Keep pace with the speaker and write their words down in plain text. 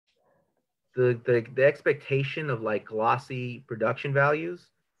the expectation of like glossy production values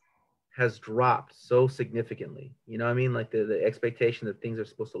has dropped so significantly. You know what I mean? Like the expectation that things are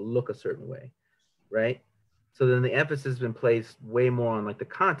supposed to look a certain way, right? So then the emphasis has been placed way more on like the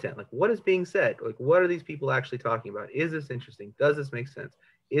content, like what is being said, like what are these people actually talking about? Is this interesting? Does this make sense?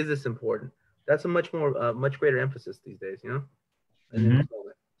 Is this important? That's a much more, much greater emphasis these days, you know, and in Hmm. this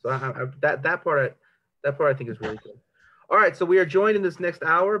moment. So that part I think is really cool. All right, so we are joined in this next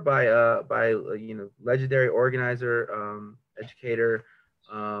hour by you know, legendary organizer, educator,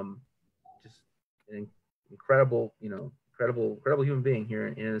 um, just an incredible, you know, incredible human being here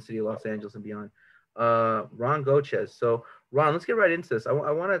in the city of Los Angeles and beyond. Ron Gochez. So Ron, let's get right into this. I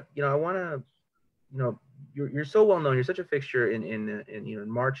want to, you know, I want to, you know, you're so well known. You're such a fixture in you know, in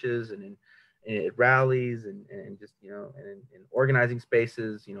marches and in rallies and just, you know, and in organizing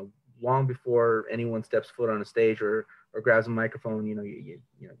spaces. You know, long before anyone steps foot on a stage or grabs a microphone. You know, you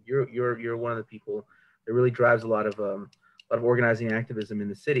know, you're one of the people that really drives a lot of organizing activism in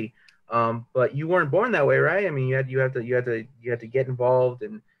the city. But you weren't born that way, right? I mean, you had to get involved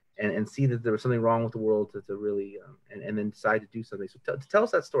and see that there was something wrong with the world to really and then decide to do something. So tell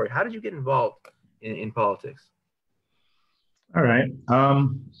us that story. How did you get involved in politics? All right.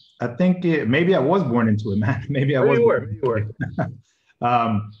 I think maybe I was born into it, man. Maybe I Maybe was you were. born Maybe you into were. it.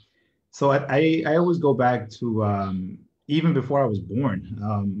 um, so I always go back to even before I was born.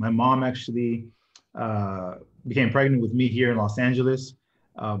 My mom actually uh, became pregnant with me here in Los Angeles,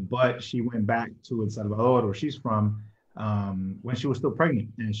 but she went back to El Salvador, where she's from, when she was still pregnant,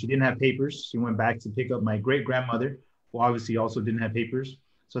 and she didn't have papers. She went back to pick up my great grandmother, who obviously also didn't have papers.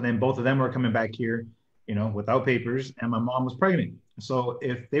 So then both of them were coming back here, you know, without papers, and my mom was pregnant. So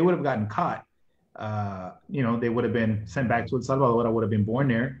if they would have gotten caught, you know, they would have been sent back to El Salvador. I would have been born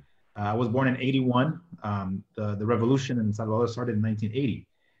there. I was born in 81. The revolution in El Salvador started in 1980.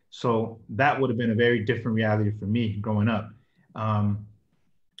 So that would have been a very different reality for me growing up. Um,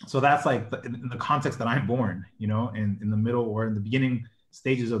 so that's like in the context that I'm born, you know, in the middle or in the beginning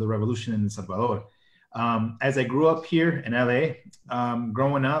stages of the revolution in El Salvador. As I grew up here in LA,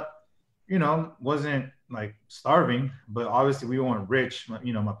 growing up, you know, wasn't like starving, but obviously we weren't rich.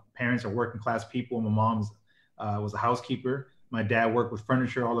 You know, my parents are working class people. My mom's was a housekeeper. My dad worked with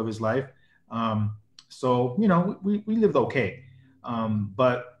furniture all of his life. Um, so, you know, we lived okay.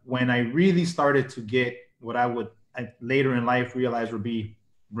 But when I really started to get what I later in life realize would be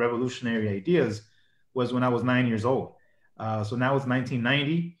revolutionary ideas was when I was 9 years old. So now it's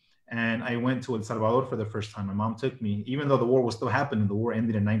 1990, and I went to El Salvador for the first time. My mom took me, even though the war was still happening. The war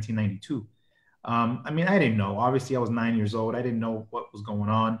ended in 1992. I mean, I didn't know. Obviously, I was 9 years old. I didn't know what was going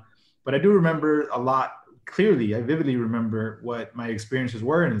on, but I do remember a lot clearly. I vividly remember what my experiences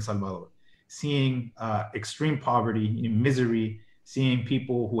were in El Salvador, seeing extreme poverty, misery, seeing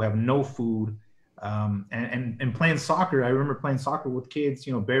people who have no food, and playing soccer. I remember playing soccer with kids,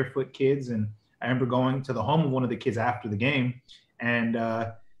 you know, barefoot kids, and I remember going to the home of one of the kids after the game, and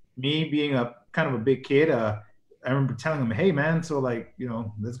me being a kind of a big kid, I remember telling him, "Hey, man, so like, you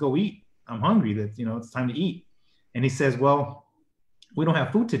know, let's go eat. I'm hungry. That you know, it's time to eat." And he says, "Well, we don't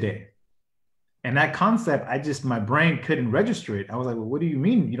have food today." And that concept, I just my brain couldn't register it. I was like, "Well, what do you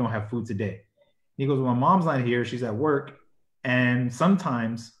mean you don't have food today?" He goes, "Well, my mom's not here. She's at work, and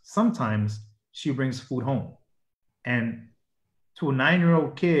sometimes she brings food home." And to a 9 year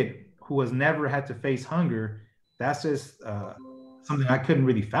old kid who has never had to face hunger, that's just something I couldn't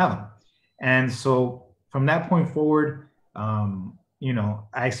really fathom. And so from that point forward, you know,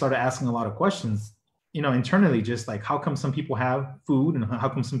 I started asking a lot of questions, you know, internally, just like how come some people have food and how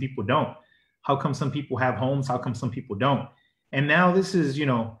come some people don't? How come some people have homes? How come some people don't? And now this is, you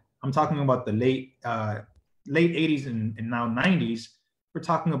know, I'm talking about the late 80s and now 90s. We're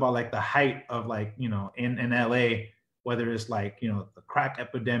talking about like the height of like, you know, in LA, whether it's like, you know, the crack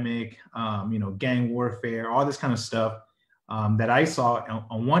epidemic, you know, gang warfare, all this kind of stuff that I saw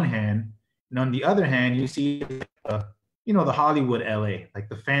on one hand. And on the other hand, you see, you know, the Hollywood LA, like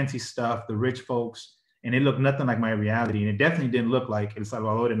the fancy stuff, the rich folks, and it looked nothing like my reality. And it definitely didn't look like El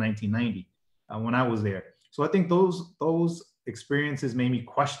Salvador in 1990 when I was there. So I think those experiences made me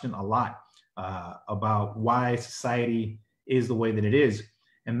question a lot about why society is the way that it is.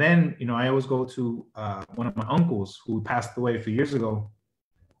 And then, you know, I always go to one of my uncles who passed away a few years ago,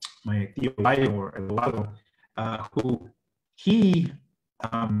 my tío Bayo or Eduardo, who he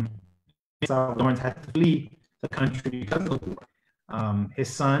Salvadorans had to flee the country because of the war. His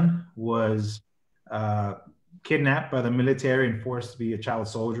son was uh, kidnapped by the military and forced to be a child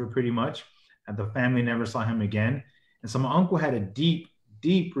soldier, pretty much. And the family never saw him again. And so my uncle had a deep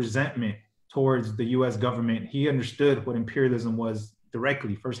resentment towards the U.S. government. He understood what imperialism was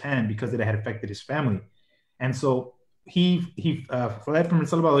directly firsthand because it had affected his family. And so he fled from El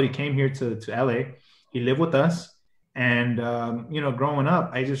Salvador. He came here to LA. He lived with us. And, growing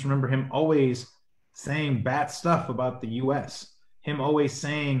up, I just remember him always saying bad stuff about the US, him always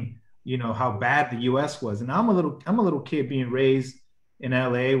saying, how bad the US was. And I'm a little kid being raised in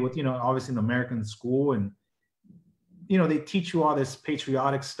LA with, obviously an American school. And, they teach you all this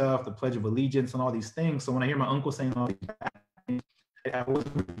patriotic stuff, the Pledge of Allegiance and all these things. So when I hear my uncle saying all these bad things, I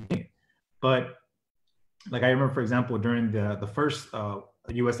wasn't reading it. But like I remember, for example, during the first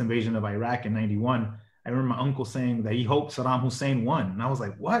U.S. invasion of Iraq in '91, I remember my uncle saying that he hoped Saddam Hussein won. And I was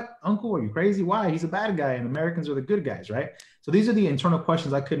like, what? Uncle, are you crazy? Why? He's a bad guy and Americans are the good guys, right? So these are the internal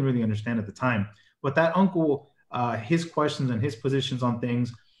questions I couldn't really understand at the time. But that uncle, his questions and his positions on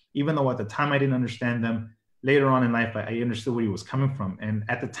things, even though at the time I didn't understand them, later on in life, I understood where he was coming from. And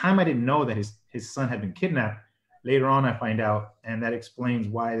at the time, I didn't know that his son had been kidnapped. Later on, I find out, and that explains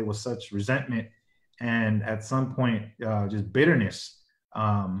why there was such resentment and at some point just bitterness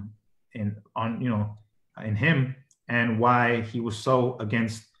in him, and why he was so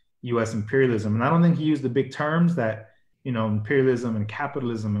against U.S. imperialism. And I don't think he used the big terms that imperialism and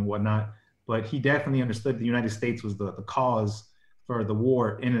capitalism and whatnot, but he definitely understood the United States was the cause for the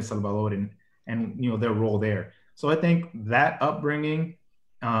war in El Salvador and their role there. So I think that upbringing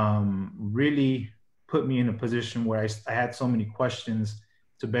really put me in a position where I had so many questions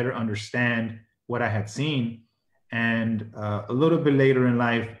to better understand what I had seen. And a little bit later in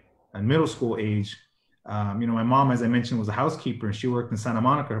life, in middle school age, my mom, as I mentioned, was a housekeeper, and she worked in Santa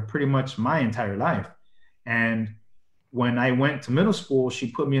Monica pretty much my entire life. And when I went to middle school,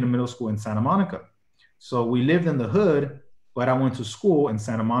 she put me in a middle school in Santa Monica. So we lived in the hood, but I went to school in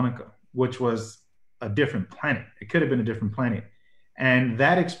Santa Monica, which was a different planet. It could have been a different planet. And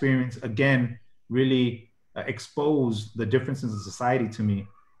that experience, again, really exposed the differences in society to me.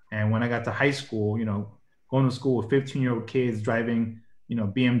 And when I got to high school, going to school with 15-year-old kids driving,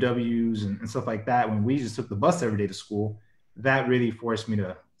 BMWs and stuff like that, when we just took the bus every day to school, that really forced me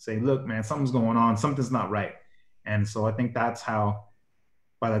to say, look, man, something's going on. Something's not right. And so I think that's how,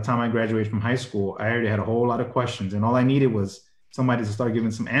 by the time I graduated from high school, I already had a whole lot of questions. And all I needed was somebody to start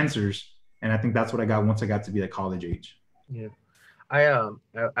giving some answers. And I think that's what I got once I got to be at college age. Yeah. I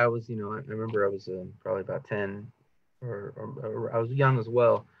was, I remember I was probably about 10 or I was young as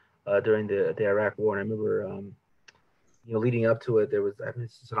well during the Iraq war. And I remember, leading up to it, there was,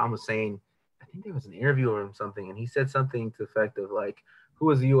 Saddam Hussein, I think there was an interview or something, and he said something to the effect of like, who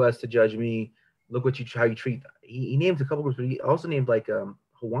is the U.S. to judge me? Look how you treat, he named a couple groups, but he also named like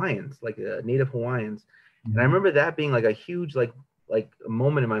Hawaiians, like Native Hawaiians. Mm-hmm. And I remember that being like a huge, like a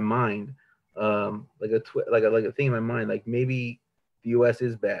moment in my mind, like a thing in my mind, like maybe the U.S.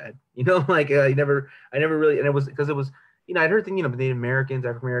 is bad, I never really, and it was because it was, I'd heard things, Native Americans,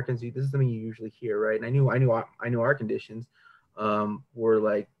 African Americans, this is something you usually hear, right? And I knew our conditions were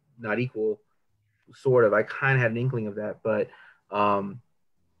like not equal, sort of. I kind of had an inkling of that, but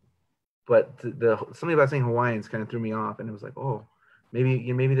something about saying Hawaiians kind of threw me off, and it was like, oh,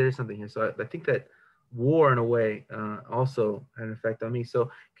 maybe there's something here. So I think that war, in a way, also had an effect on me. So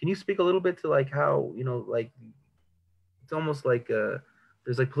can you speak a little bit to like how, like it's almost like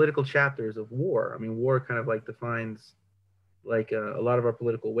there's like political chapters of war. I mean, war kind of like defines like a lot of our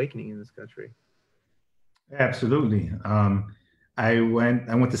political awakening in this country. Absolutely. I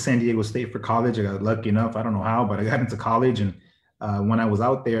went to San Diego State for college. I got lucky enough, I don't know how, but I got into college. And when I was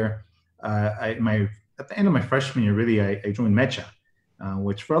out there, at the end of my freshman year, really, I joined Mecha,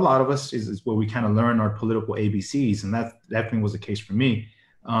 which for a lot of us is where we kind of learn our political ABCs. And that definitely was the case for me.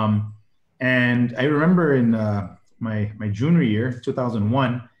 And I remember in my junior year,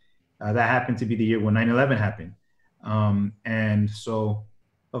 2001, that happened to be the year when 9/11 happened. And so,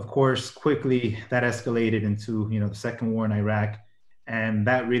 of course, quickly that escalated into, the second war in Iraq. And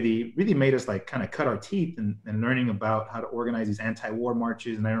that really, really made us like kind of cut our teeth and learning about how to organize these anti-war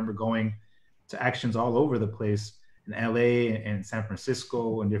marches. And I remember going to actions all over the place in LA and San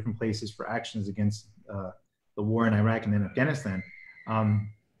Francisco and different places for actions against the war in Iraq and then Afghanistan.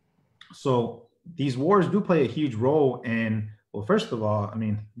 So these wars do play a huge role in, well, first of all, I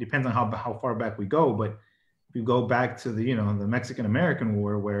mean, it depends on how far back we go, but if you go back to the Mexican-American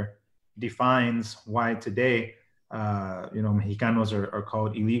War, where defines why today, Mexicanos are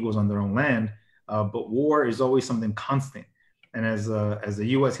called illegals on their own land, but war is always something constant. And as a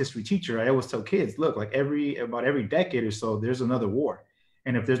U.S. history teacher, I always tell kids, look, like about every decade or so, there's another war.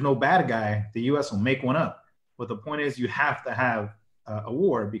 And if there's no bad guy, the U.S. will make one up. But the point is, you have to have a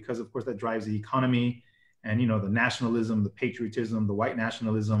war because, of course, that drives the economy and, the nationalism, the patriotism, the white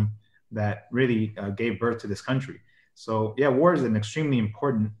nationalism that really gave birth to this country. So yeah, war is an extremely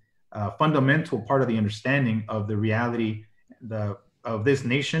important, fundamental part of the understanding of the reality of this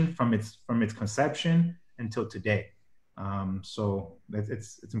nation from its conception until today. So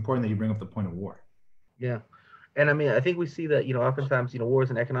it's important that you bring up the point of war. Yeah. And I mean, I think we see that, oftentimes, war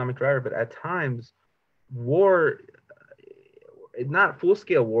is an economic driver, but at times war, not full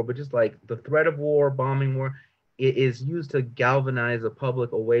scale war, but just like the threat of war, bombing war, it is used to galvanize a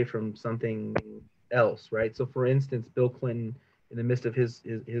public away from something else, right? So, for instance, Bill Clinton, in the midst of his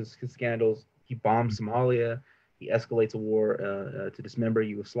scandals, he bombs Somalia, he escalates a war to dismember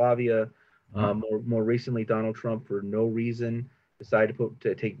Yugoslavia. More recently, Donald Trump, for no reason, decided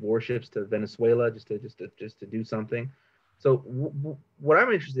to take warships to Venezuela just to do something. So, what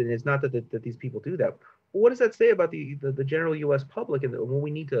I'm interested in is not that these people do that. What does that say about the general U.S. public, and when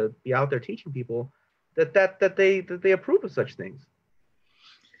we need to be out there teaching people that they approve of such things?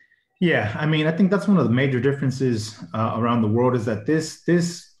 Yeah, I mean, I think that's one of the major differences around the world is that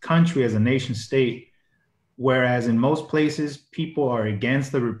this country as a nation state, whereas in most places people are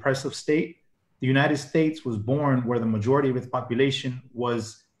against the repressive state, the United States was born where the majority of its population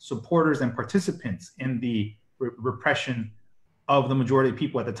was supporters and participants in the repression of the majority of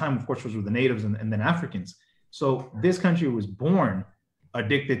people at the time, of course, which were the natives and then Africans. So this country was born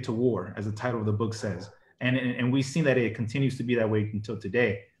addicted to war, as the title of the book says. And we've seen that it continues to be that way until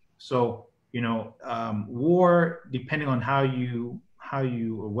today. So, war, depending on how you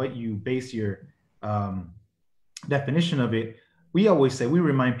or what you base your definition of it, we always say, we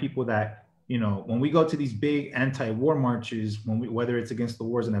remind people that, when we go to these big anti-war marches, whether it's against the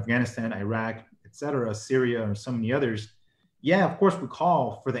wars in Afghanistan, Iraq, et cetera, Syria, or so many others, yeah, of course, we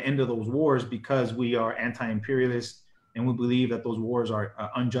call for the end of those wars because we are anti-imperialist and we believe that those wars are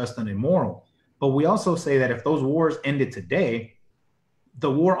unjust and immoral. But we also say that if those wars ended today,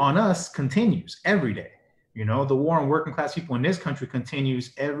 the war on us continues every day. The war on working class people in this country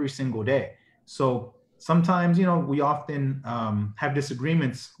continues every single day. So sometimes, we often have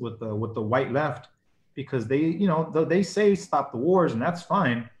disagreements with the white left because they say stop the wars, and that's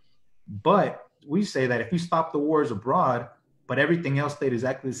fine. But we say that if you stop the wars abroad, but everything else stayed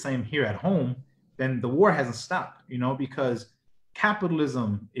exactly the same here at home, then the war hasn't stopped, because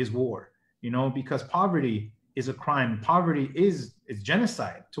capitalism is war, because poverty is a crime. Poverty is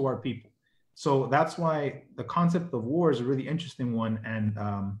genocide to our people. So that's why the concept of war is a really interesting one. And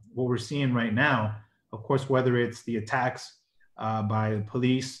what we're seeing right now, of course, whether it's the attacks by the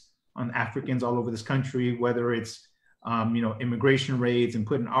police on Africans all over this country, whether it's immigration raids and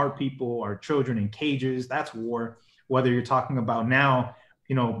putting our people, our children in cages, that's war. Whether you're talking about now,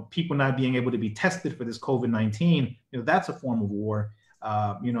 people not being able to be tested for this COVID-19, that's a form of war.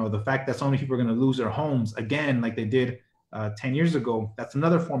 The fact that so many people are going to lose their homes again, like they did 10 years ago, that's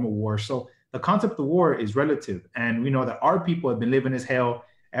another form of war. So the concept of war is relative. And we know that our people have been living as hell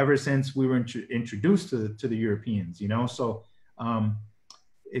ever since we were introduced to the Europeans, So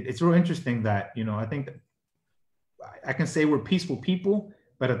it's real interesting that, I think that I can say we're peaceful people,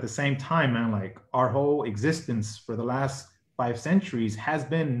 but at the same time, man, like our whole existence for the last 5 centuries has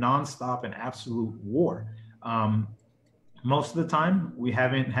been nonstop and absolute war. Most of the time, we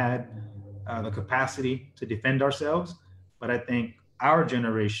haven't had the capacity to defend ourselves, but I think our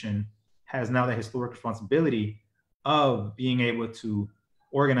generation has now the historic responsibility of being able to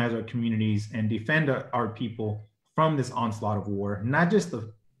organize our communities and defend our people from this onslaught of war, not just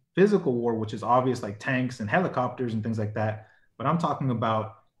the physical war, which is obvious, like tanks and helicopters and things like that, but I'm talking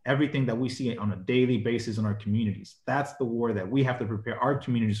about everything that we see on a daily basis in our communities. That's the war that we have to prepare our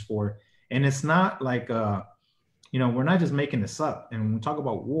communities for. And it's not like, we're not just making this up. And when we talk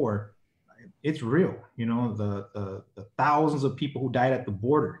about war, it's real. The thousands of people who died at the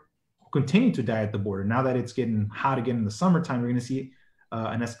border, who continue to die at the border. Now that it's getting hot again in the summertime, we're going to see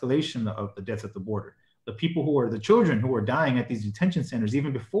an escalation of the deaths at the border. The children who are dying at these detention centers,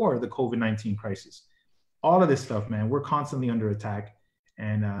 even before the COVID-19 crisis. All of this stuff, man, we're constantly under attack,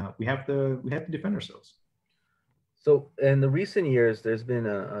 and we have to defend ourselves. So in the recent years, there's been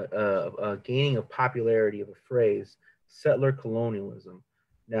a gaining of popularity of a phrase, settler colonialism.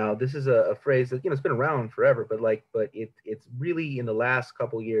 Now, this is a phrase that, it's been around forever, but it's really in the last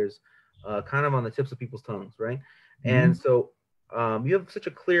couple of years, kind of on the tips of people's tongues, right? Mm-hmm. And so you have such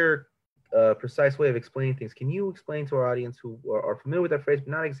a clear, precise way of explaining things. Can you explain to our audience who are familiar with that phrase, but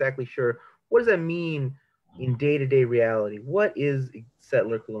not exactly sure, what does that mean in day-to-day reality? What is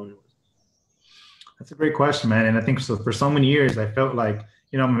settler colonialism? That's a great question, man. And I think so for so many years, I felt like,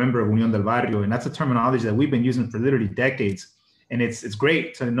 I'm a member of Unión del Barrio, and that's a terminology that we've been using for literally decades. And it's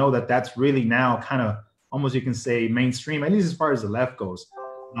great to know that that's really now kind of almost, you can say, mainstream, at least as far as the left goes.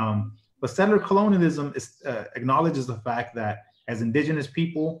 But settler colonialism acknowledges the fact that as indigenous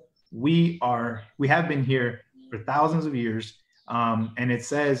people, we have been here for thousands of years, and it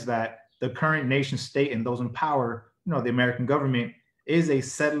says that the current nation state and those in power, the American government, is a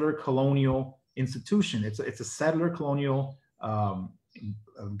settler colonial institution. It's a settler colonial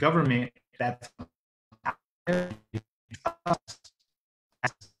government that's, I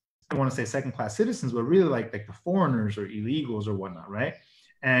want to say second class citizens, but really like the foreigners or illegals or whatnot, right?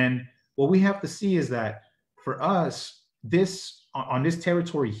 And what we have to see is that for us, on this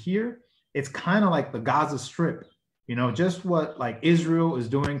territory here, it's kind of like the Gaza Strip, just what like Israel is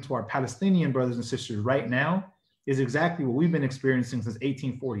doing to our Palestinian brothers and sisters right now is exactly what we've been experiencing since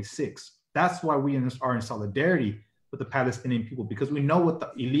 1846. That's why we are in solidarity with the Palestinian people, because we know what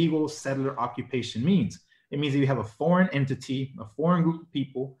the illegal settler occupation means. It means that you have a foreign entity, a foreign group of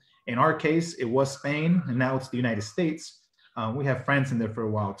people. In our case, it was Spain, and now it's the United States. We have France in there for a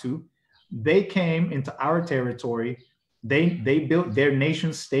while too. They came into our territory. They built their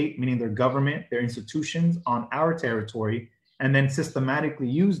nation state, meaning their government, their institutions on our territory, and then systematically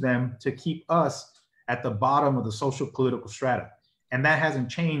used them to keep us at the bottom of the social political strata. And that hasn't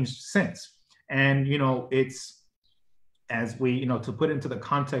changed since. And, it's, as we, to put into the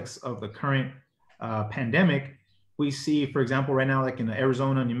context of the current pandemic, we see, for example, right now, like in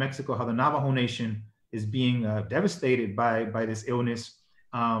Arizona, New Mexico, how the Navajo Nation is being devastated by this illness.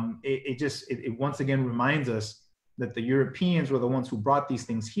 It once again reminds us that the Europeans were the ones who brought these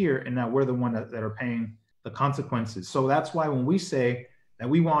things here, and now we're the ones that are paying the consequences. So that's why when we say that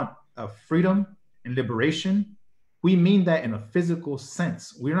we want freedom and liberation, we mean that in a physical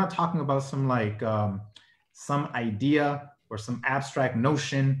sense. We're not talking about some idea or some abstract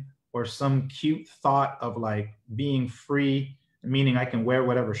notion or some cute thought of like being free, meaning I can wear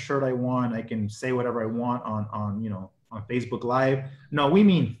whatever shirt I want, I can say whatever I want on Facebook Live. No, we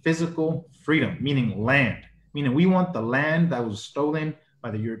mean physical freedom, meaning land, meaning we want the land that was stolen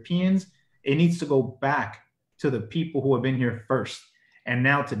by the Europeans. It needs to go back to the people who have been here first. And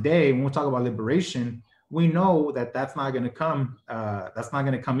now today, when we talk about liberation, we know that that's not going to come. That's not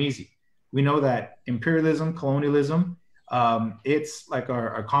going to come easy. We know that imperialism, colonialism, it's like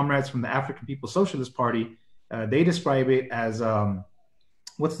our comrades from the African People's Socialist Party. They describe it as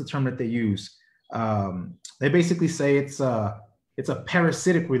what's the term that they use? They basically say it's a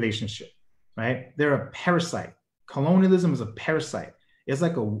parasitic relationship, right? They're a parasite. Colonialism is a parasite. It's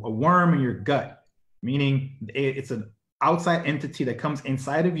like a worm in your gut, meaning it's an outside entity that comes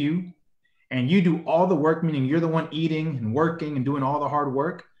inside of you, and you do all the work, meaning you're the one eating and working and doing all the hard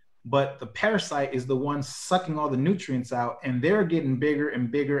work, but the parasite is the one sucking all the nutrients out, and they're getting bigger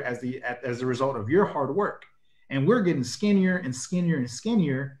and bigger as a result of your hard work. And we're getting skinnier and skinnier and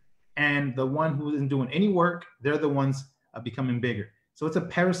skinnier, and the one who isn't doing any work, they're the ones becoming bigger. So it's a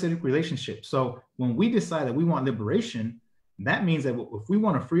parasitic relationship. So when we decide that we want liberation, that means that if we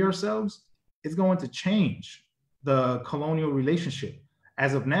want to free ourselves, it's going to change the colonial relationship.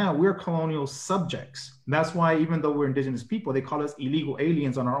 As of now, we're colonial subjects. That's why even though we're indigenous people, they call us illegal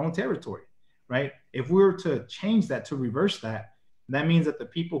aliens on our own territory, right? If we were to change that, to reverse that, that means that the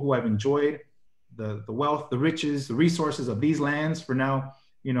people who have enjoyed the wealth, the riches, the resources of these lands for now,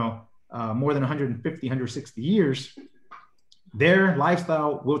 more than 150, 160 years, their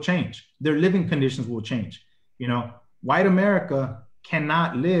lifestyle will change. Their living conditions will change. White America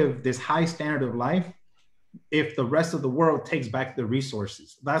cannot live this high standard of life if the rest of the world takes back the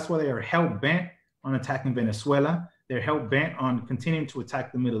resources. That's why they are hell bent on attacking Venezuela. They're hell bent on continuing to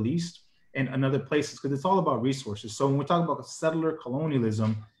attack the Middle East and other places, because it's all about resources. So when we talk about settler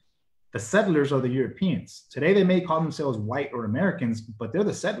colonialism, the settlers are the Europeans. Today, they may call themselves white or Americans, but they're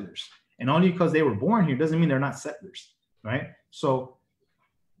the settlers. And only because they were born here doesn't mean they're not settlers, right? So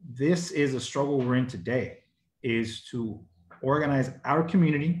this is a struggle we're in today, is to organize our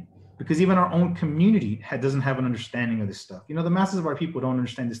community, because even our own community doesn't have an understanding of this stuff. The masses of our people don't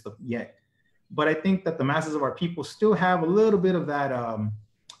understand this stuff yet. But I think that the masses of our people still have a little bit of that,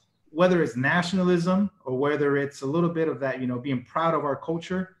 whether it's nationalism or whether it's a little bit of that, being proud of our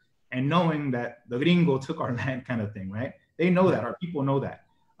culture and knowing that the gringo took our land kind of thing, right? They know that, our people know that.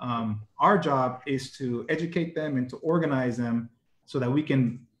 Our job is to educate them and to organize them so that we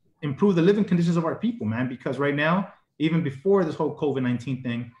can improve the living conditions of our people, man. Because right now, even before this whole COVID-19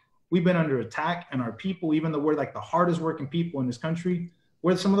 thing, we've been under attack, and our people, even though we're like the hardest working people in this country,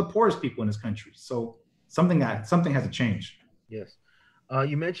 we're some of the poorest people in this country. So something has to change. Yes.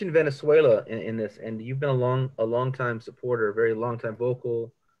 You mentioned Venezuela in this, and you've been a long time supporter, a very long time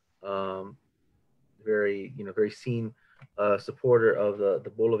vocal, very seen supporter of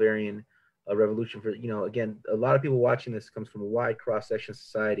the Bolivarian revolution. For again, a lot of people watching this comes from a wide cross section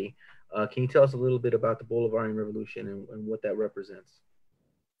society. Can you tell us a little bit about the Bolivarian Revolution and what that represents?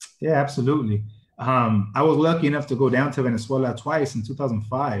 Yeah, absolutely. I was lucky enough to go down to Venezuela twice in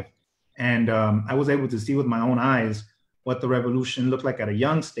 2005, and I was able to see with my own eyes what the revolution looked like at a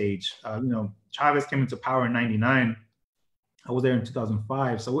young stage. Chavez came into power in '99. I was there in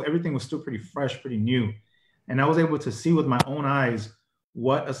 2005, so everything was still pretty fresh, pretty new, and I was able to see with my own eyes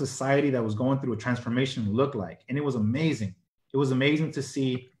what a society that was going through a transformation looked like, and it was amazing. It was amazing to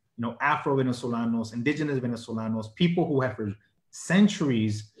see, Afro Venezolanos, indigenous Venezolanos, people who have for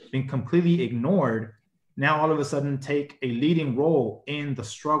centuries been completely ignored, now all of a sudden take a leading role in the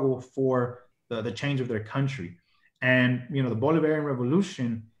struggle for the change of their country. And the Bolivarian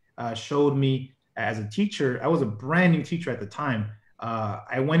Revolution showed me as a teacher. I was a brand new teacher at the time.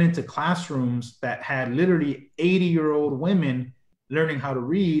 I went into classrooms that had literally 80-year-old women learning how to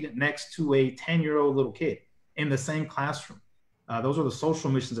read next to a 10-year-old little kid in the same classroom. Those are the social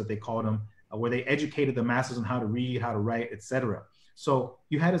missions that they called them, where they educated the masses on how to read, how to write, etc. So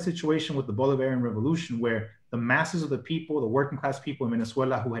you had a situation with the Bolivarian Revolution where the masses of the people, the working class people in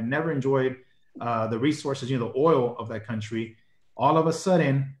Venezuela who had never enjoyed the resources, the oil of that country, all of a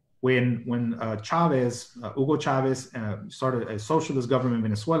sudden, when Hugo Chavez started a socialist government in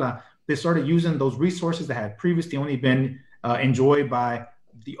Venezuela, they started using those resources that had previously only been enjoyed by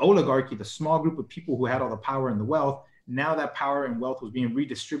the oligarchy, the small group of people who had all the power and the wealth. Now that power and wealth was being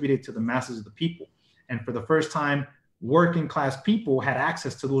redistributed to the masses of the people. And for the first time, working class people had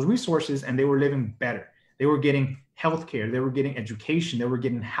access to those resources and they were living better. They were getting healthcare, they were getting education, they were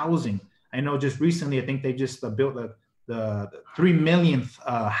getting housing. I know just recently, I think they just built the 3 millionth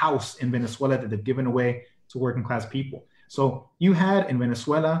house in Venezuela that they've given away to working class people. So you had in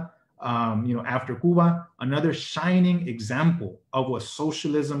Venezuela, after Cuba, another shining example of what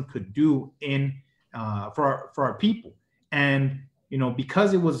socialism could do for our people. And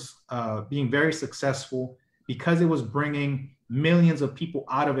because it was being very successful, because it was bringing millions of people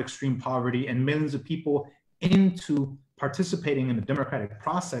out of extreme poverty and millions of people into participating in the democratic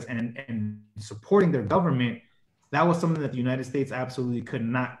process and supporting their government, that was something that the United States absolutely could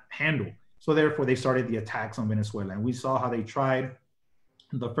not handle. So therefore, they started the attacks on Venezuela. And we saw how they tried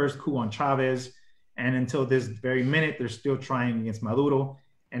the first coup on Chavez. And until this very minute, they're still trying against Maduro.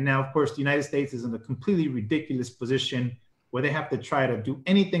 And now, of course, the United States is in a completely ridiculous position where they have to try to do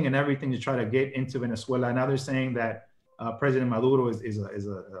anything and everything to try to get into Venezuela. Now they're saying that President Maduro is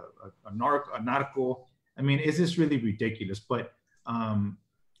a narco. I mean, it's just really ridiculous. But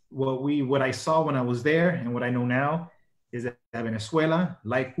what I saw when I was there and what I know now is that Venezuela,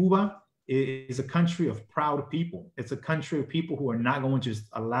 like Cuba, is a country of proud people. It's a country of people who are not going to just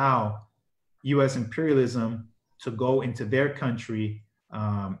allow U.S. imperialism to go into their country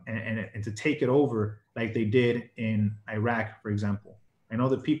and to take it over like they did in Iraq, for example. I know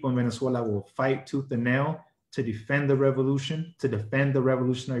that people in Venezuela will fight tooth and nail to defend the revolution, to defend the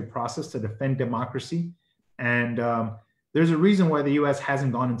revolutionary process, to defend democracy. And there's a reason why the U.S.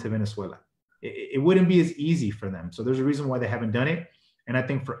 hasn't gone into Venezuela. It wouldn't be as easy for them. So there's a reason why they haven't done it. And I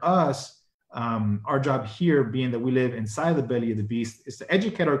think for us, our job here, being that we live inside the belly of the beast, is to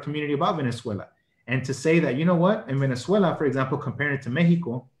educate our community about Venezuela and to say that, in Venezuela, for example, comparing it to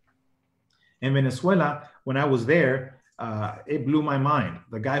Mexico, in Venezuela, when I was there, it blew my mind.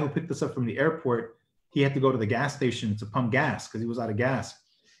 The guy who picked us up from the airport, he had to go to the gas station to pump gas because he was out of gas.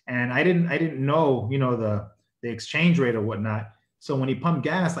 And I didn't know, the exchange rate or whatnot. So when he pumped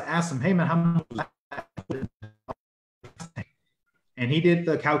gas, I asked him, hey man, how much was that? And he did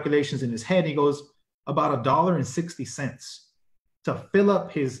the calculations in his head. He goes, about $1.60 to fill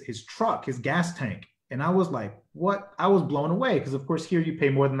up his truck, his gas tank. And I was like, what? I was blown away because of course here you pay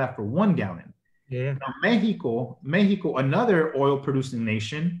more than that for 1 gallon. Yeah. Now Mexico, another oil producing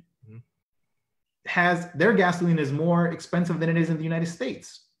nation, has their gasoline is more expensive than it is in the United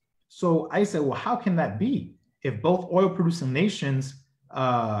States. So I said, well, how can that be? If both oil producing nations,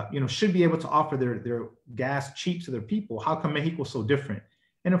 should be able to offer their gas cheap to their people, how come Mexico is so different?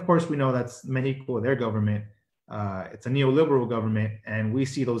 And of course, we know that's Mexico, their government. It's a neoliberal government, and we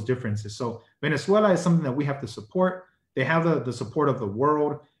see those differences. So Venezuela is something that we have to support. They have the support of the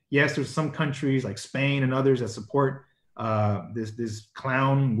world. Yes, there's some countries like Spain and others that support this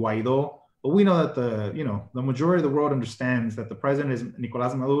clown Guaido, but we know that the majority of the world understands that the president is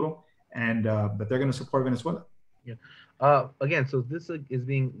Nicolás Maduro, and that they're going to support Venezuela. Yeah. Again, so this is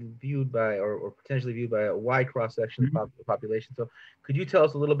being viewed by, or potentially viewed by, a wide cross section of the population. So, could you tell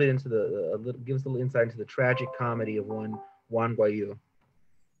us a little bit into give us a little insight into the tragic comedy of Juan Guaido?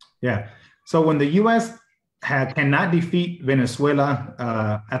 Yeah. So when the U.S. cannot defeat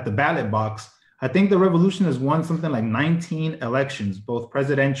Venezuela at the ballot box, I think the revolution has won something like 19 elections, both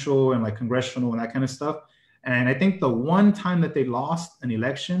presidential and like congressional and that kind of stuff. And I think the one time that they lost an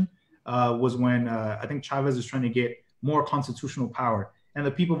election was when I think Chavez is trying to get more constitutional power. And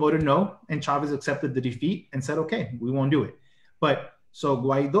the people voted no, and Chavez accepted the defeat and said, okay, we won't do it. But so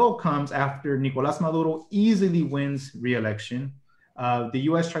Guaido comes after Nicolas Maduro easily wins re-election. The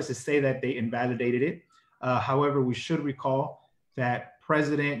US tries to say that they invalidated it. However, we should recall that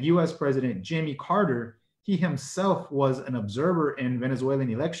US President Jimmy Carter, he himself was an observer in Venezuelan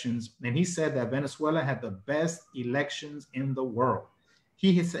elections, and he said that Venezuela had the best elections in the world.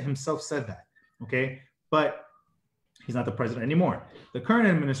 He himself said that, okay? But he's not the president anymore. The current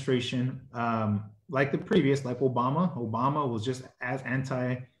administration, like the previous, like Obama was just as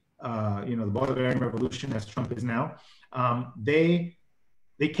anti, the Bolivarian Revolution as Trump is now. They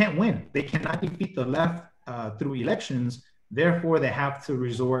can't win. They cannot defeat the left through elections. Therefore, they have to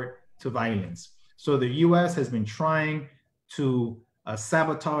resort to violence. So the U.S. has been trying to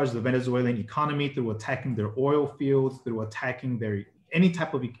sabotage the Venezuelan economy through attacking their oil fields, through attacking any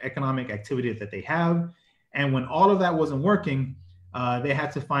type of economic activity that they have. And when all of that wasn't working, they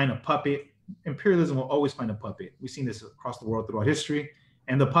had to find a puppet. Imperialism will always find a puppet. We've seen this across the world throughout history.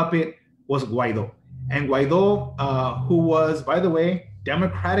 And the puppet was Guaido. And Guaido, who was, by the way,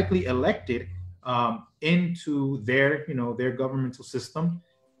 democratically elected into their governmental system.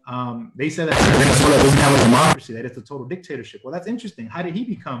 They said that Venezuela doesn't have a democracy, that it's a total dictatorship. Well, that's interesting. How did he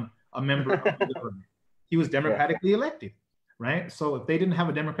become a member of the government? He was democratically elected, right? So if they didn't have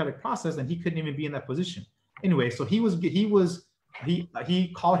a democratic process, then he couldn't even be in that position. Anyway, so he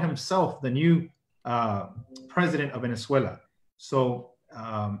called himself the new president of Venezuela. So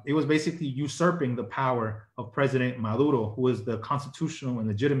it was basically usurping the power of President Maduro, who was the constitutional and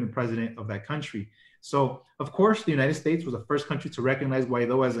legitimate president of that country. So, of course, the United States was the first country to recognize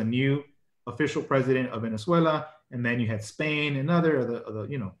Guaido as a new official president of Venezuela, and then you had Spain and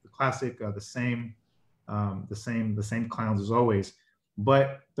the classic, the same clowns as always.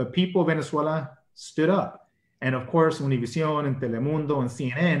 But the people of Venezuela stood up, and of course, Univision and Telemundo and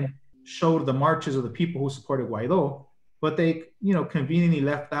CNN showed the marches of the people who supported Guaido. But they, conveniently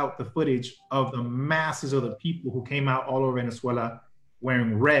left out the footage of the masses of the people who came out all over Venezuela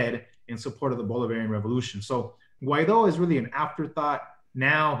wearing red in support of the Bolivarian Revolution. So Guaido is really an afterthought.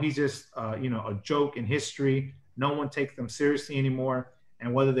 Now he's just, a joke in history. No one takes them seriously anymore.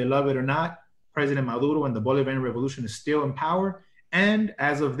 And whether they love it or not, President Maduro and the Bolivarian Revolution is still in power. And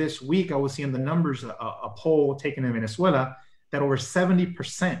as of this week, I was seeing the numbers, a poll taken in Venezuela, that over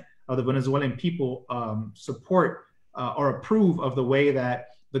 70% of the Venezuelan people support or approve of the way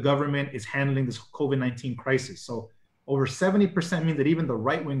that the government is handling this COVID-19 crisis. So over 70% means that even the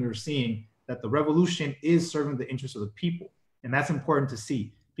right wing are seeing that the revolution is serving the interests of the people. And that's important to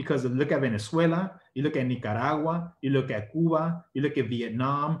see, because if you look at Venezuela, you look at Nicaragua, you look at Cuba, you look at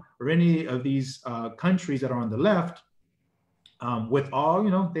Vietnam, or any of these countries that are on the left, with all,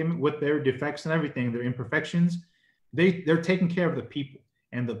 with their defects and everything, their imperfections, they're taking care of the people.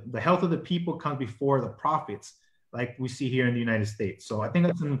 And the health of the people comes before the profits, like we see here in the United States. So I think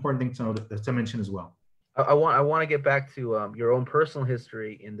that's an important thing to mention as well. I want to get back to your own personal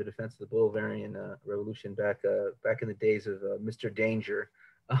history in the defense of the Bolivarian Revolution back in the days of Mr. Danger,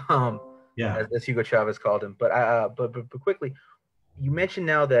 as Hugo Chavez called him. But quickly, you mentioned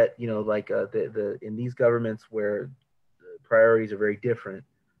now that in these governments where priorities are very different,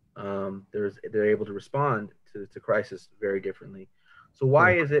 they're able to respond to crisis very differently. So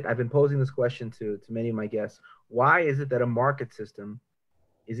why is it? I've been posing this question to many of my guests. Why is it that a market system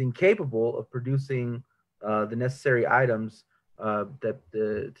is incapable of producing the necessary items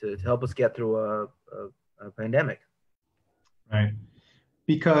to help us get through a pandemic? Right,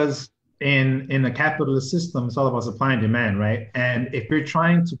 because in a capitalist system, it's all about supply and demand, right? And if you're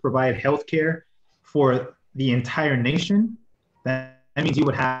trying to provide healthcare for the entire nation, that means you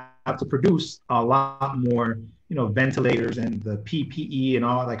would have to produce a lot more, ventilators and the PPE and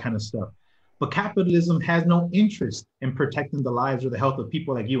all that kind of stuff. But capitalism has no interest in protecting the lives or the health of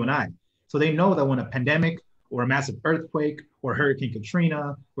people like you and I. So they know that when a pandemic or a massive earthquake or Hurricane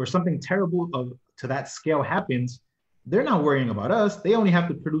Katrina or something terrible to that scale happens, they're not worrying about us. They only have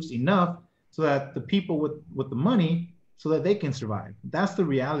to produce enough so that the people with the money, so that they can survive. That's the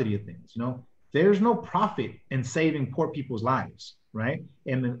reality of things. There's no profit in saving poor people's lives, right?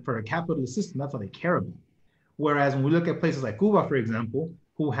 And for a capitalist system, that's all they care about. Whereas when we look at places like Cuba, for example,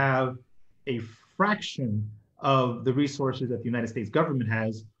 who have a fraction of the resources that the United States government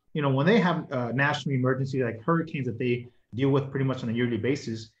has, when they have national emergency like hurricanes that they deal with pretty much on a yearly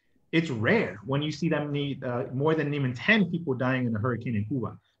basis, it's rare when you see them need more than even 10 people dying in a hurricane in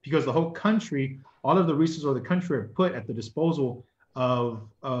Cuba. because the whole country, all of the resources of the country are put at the disposal of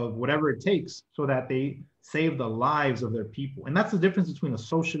whatever it takes so that they save the lives of their people. And that's the difference between a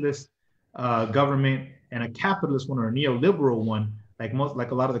socialist government and a capitalist one or a neoliberal one, like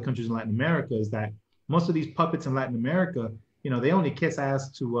a lot of the countries in Latin America, is that most of these puppets in Latin America, they only kiss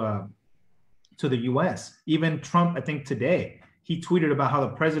ass to the U.S. Even Trump, I think today, he tweeted about how the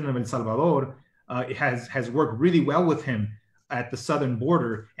president of El Salvador has worked really well with him at the southern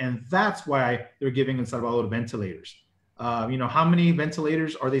border, and that's why they're giving El Salvador ventilators. How many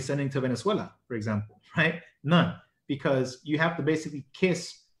ventilators are they sending to Venezuela, for example? Right? None, because you have to basically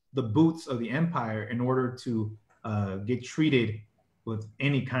kiss the boots of the empire in order to get treated with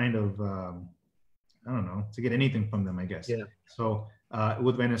any kind of, to get anything from them, I guess. Yeah. So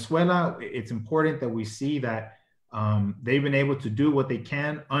with Venezuela, it's important that we see that they've been able to do what they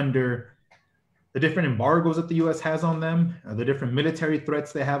can under the different embargoes that the U.S. has on them, the different military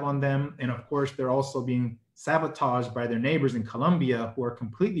threats they have on them. And of course, they're also being sabotaged by their neighbors in Colombia, who are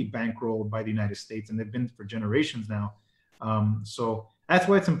completely bankrolled by the United States, and they've been for generations now. So that's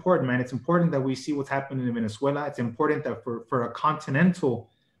why it's important, man. It's important that we see what's happening in Venezuela. It's important that for a continental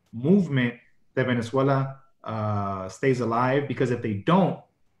movement, that Venezuela stays alive, because if they don't,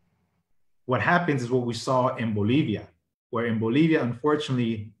 what happens is what we saw in Bolivia, where in Bolivia,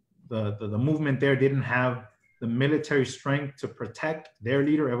 unfortunately, the movement there didn't have the military strength to protect their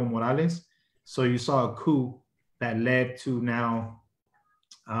leader, Evo Morales. So you saw a coup that led to now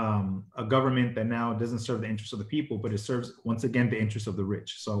a government that now doesn't serve the interests of the people, but it serves, once again, the interests of the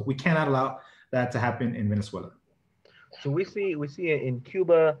rich. So we cannot allow that to happen in Venezuela. So we see in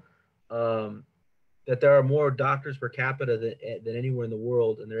Cuba that there are more doctors per capita than anywhere in the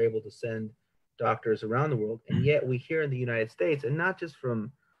world, and they're able to send doctors around the world. And yet we hear in the United States, and not just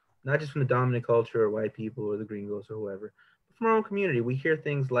from the dominant culture or white people or the gringos or whoever, but from our own community, we hear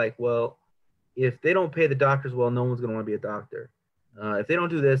things like, well, if they don't pay the doctors well, no one's going to want to be a doctor. If they don't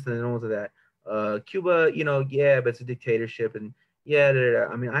do this, then no one's do that. Cuba, yeah, but it's a dictatorship. And yeah,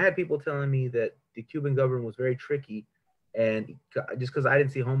 I mean, I had people telling me that the Cuban government was very tricky. And just because I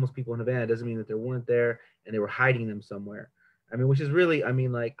didn't see homeless people in Havana doesn't mean that they weren't there and they were hiding them somewhere. I mean, which is really, I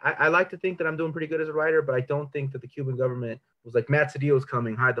mean, like, I like to think that I'm doing pretty good as a writer, but I don't think that the Cuban government was like, Matt Cedillo's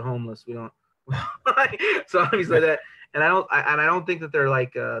coming, hide the homeless. We don't. So obviously that, and I don't think that they're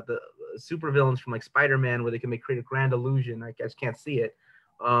like the supervillains from like Spider-Man, where they can create a grand illusion. I just can't see it.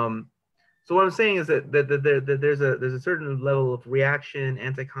 So what I'm saying is that there's a certain level of reaction,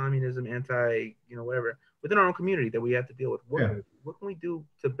 anti-communism, whatever, within our own community that we have to deal with. What can we do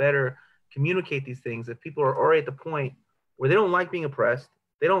to better communicate these things if people are already at the point where they don't like being oppressed,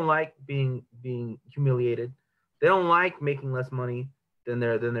 they don't like being humiliated, they don't like making less money than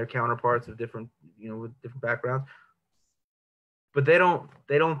their counterparts of different, with different backgrounds, but they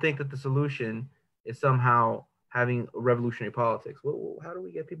don't think that the solution is somehow having revolutionary politics. Well, how do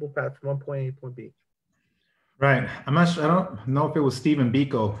we get people past from one point A to point B? Right. I don't know if it was Stephen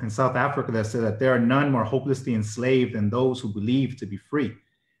Biko in South Africa that said that there are none more hopelessly enslaved than those who believe to be free.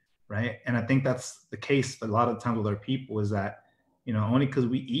 Right. And I think that's the case a lot of times with our people, is that, only because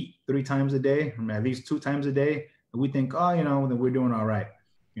we eat 3 times a day, or at least 2 times a day, we think, then we're doing all right.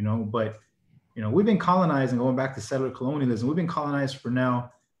 But we've been colonized, and going back to settler colonialism, we've been colonized for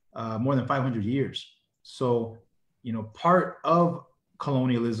now more than 500 years. So, part of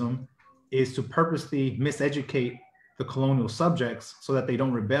colonialism is to purposely miseducate the colonial subjects so that they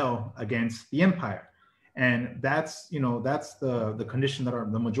don't rebel against the empire. And that's the condition that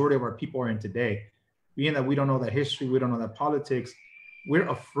the majority of our people are in today. Being that we don't know that history, we don't know that politics, we're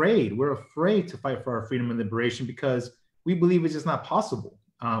afraid to fight for our freedom and liberation, because we believe it's just not possible.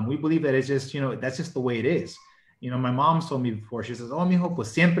 We believe that it's just, that's just the way it is. My mom told me before, she says, "Oh, mijo, pues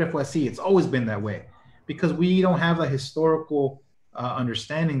siempre fue así." It's always been that way, because we don't have a historical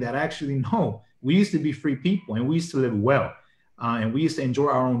understanding that actually, no, we used to be free people, and we used to live well, and we used to enjoy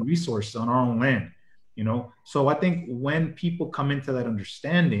our own resources on our own land, So I think when people come into that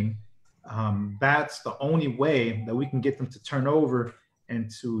understanding, that's the only way that we can get them to turn over and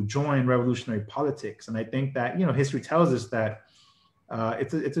to join revolutionary politics. And I think that, history tells us that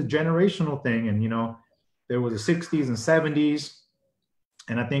it's a generational thing. And, there was the 60s and 70s,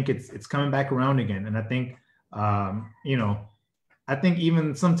 and I think it's coming back around again. And I think, I think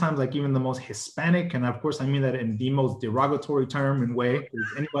even sometimes, like even the most Hispanic, and of course I mean that in the most derogatory term and way, because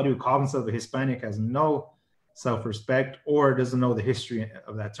anybody who calls himself a Hispanic has no self-respect or doesn't know the history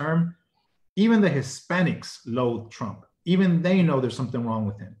of that term. Even the Hispanics loathe Trump. Even they know there's something wrong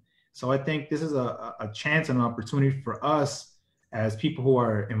with him. So I think this is a chance and an opportunity for us as people who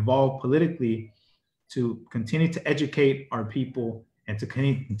are involved politically to continue to educate our people and to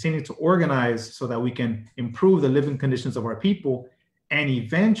continue to organize so that we can improve the living conditions of our people, and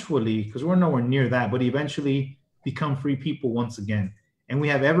eventually, because we're nowhere near that, but eventually become free people once again. And we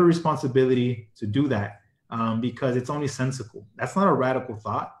have every responsibility to do that, because it's only sensical. That's not a radical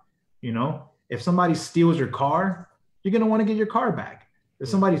thought. You know, if somebody steals your car, you're going to want to get your car back. If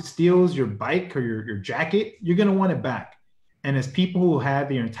somebody steals your bike or your jacket, you're going to want it back. And as people who had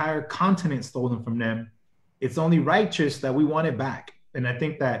their entire continent stolen from them, it's only righteous that we want it back. And I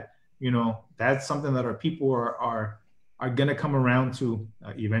think that, you know, that's something that our people are going to come around to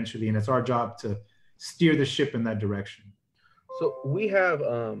eventually. And it's our job to steer the ship in that direction. So we have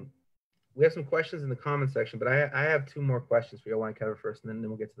some questions in the comment section, but I have two more questions for you. I want to cover first, and then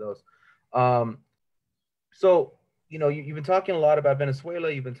we'll get to those. So, you know, you've been talking a lot about Venezuela.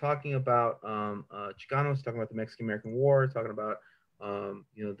 You've been talking about Chicanos, talking about the Mexican-American War, talking about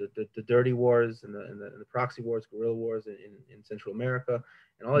you know, the dirty wars and the proxy wars, guerrilla wars in Central America,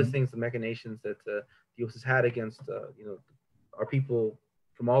 and all these things, the machinations that the U.S. has had against you know, our people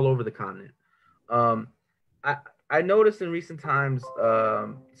from all over the continent. I noticed in recent times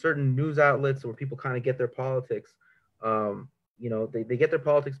certain news outlets where people kind of get their politics. You know, they get their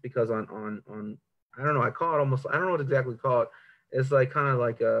politics because on I don't know, I call it almost, I don't know what exactly to call it. It's like kind of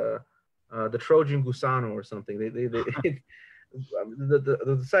like the Trojan Gusano or something. The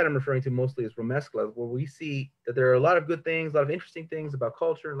site I'm referring to mostly is Romescla, where we see that there are a lot of good things, a lot of interesting things about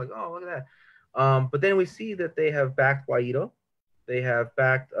culture, like, oh, look at that. But then we see that they have backed Guaido, they have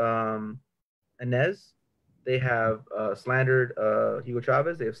backed Inez, they have slandered Hugo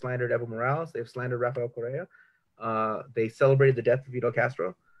Chavez, they have slandered Evo Morales, they have slandered Rafael Correa, they celebrated the death of Fidel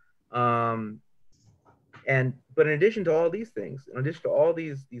Castro. But in addition to all these things, in addition to all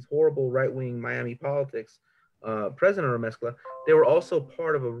these horrible right-wing Miami politics, President Romescla, they were also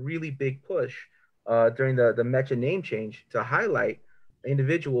part of a really big push during the Mecha name change to highlight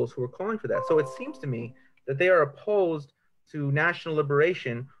individuals who are calling for that. So it seems to me that they are opposed to national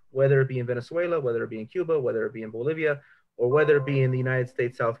liberation, whether it be in Venezuela, whether it be in Cuba, whether it be in Bolivia, or whether it be in the United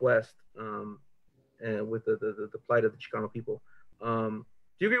States Southwest with the plight of the Chicano people. Do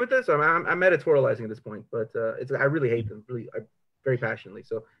you agree with this? I'm editorializing at this point, but I really hate them, very passionately.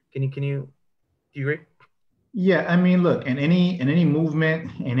 So do you agree? Yeah, I mean, look, in any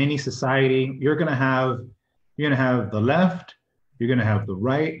movement, in any society, you're gonna have the left, you're gonna have the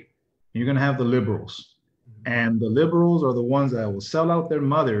right, and you're gonna have the liberals. And the liberals are the ones that will sell out their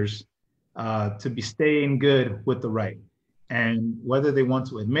mothers to be staying good with the right. And whether they want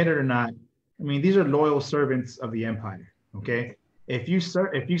to admit it or not, I mean, these are loyal servants of the empire. Okay, if you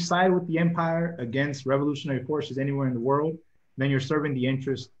side with the empire against revolutionary forces anywhere in the world, then you're serving the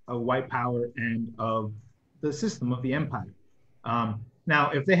interests of white power and of the system of the empire. Now,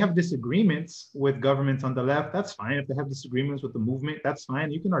 if they have disagreements with governments on the left, that's fine. If they have disagreements with the movement, that's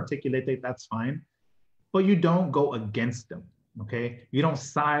fine. You can articulate that, that's fine. But you don't go against them, okay? You don't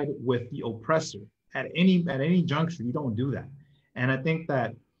side with the oppressor at any juncture. You don't do that. And I think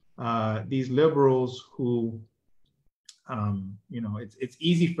that these liberals who, you know, it's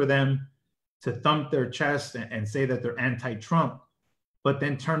easy for them to thump their chest and say that they're anti-Trump, but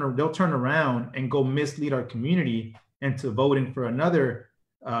then they'll turn around and go mislead our community into voting for another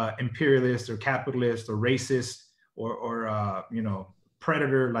imperialist or capitalist or racist or you know,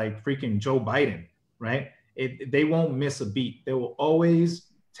 predator like freaking Joe Biden, right? They won't miss a beat. They will always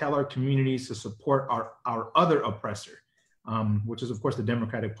tell our communities to support our other oppressor, which is of course the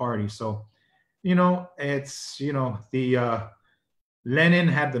Democratic Party. So, you know, it's, you know, the Lenin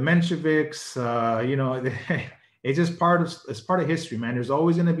had the Mensheviks, you know, it's just part of history, man. There's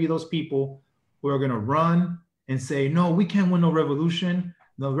always going to be those people who are going to run and say, no, we can't win no revolution.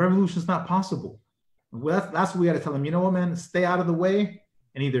 No, revolution's not possible. Well, that's what we got to tell them. You know what, man? Stay out of the way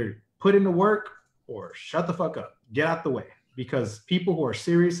and either put in the work or shut the fuck up. Get out the way. Because people who are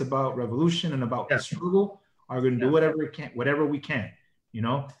serious about revolution and about the struggle are going to do whatever we can. You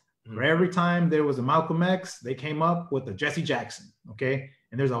know, for every time there was a Malcolm X, they came up with a Jesse Jackson. Okay,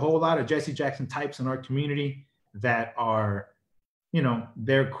 and there's a whole lot of Jesse Jackson types in our community that are, you know,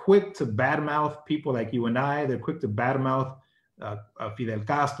 they're quick to badmouth people like you and I. They're quick to badmouth Fidel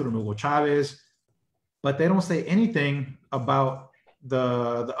Castro and Hugo Chavez, but they don't say anything about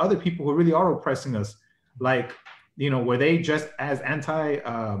the other people who really are oppressing us. Like, you know, were they just as anti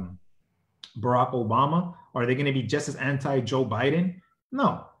Barack Obama? Are they going to be just as anti Joe Biden?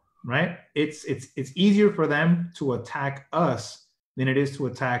 No, right? It's easier for them to attack us than it is to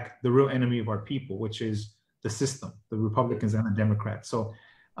attack the real enemy of our people, which is the system, the Republicans and the Democrats. So,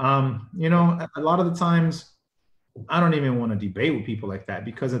 you know, a lot of the times I don't even want to debate with people like that,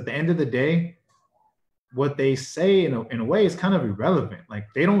 because at the end of the day, what they say in a way is kind of irrelevant. Like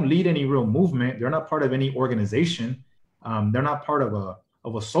they don't lead any real movement. They're not part of any organization. They're not part of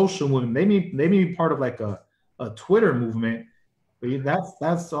a social movement. They may be part of like a Twitter movement. But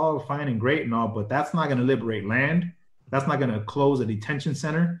that's all fine and great and all, but that's not going to liberate land. That's not going to close a detention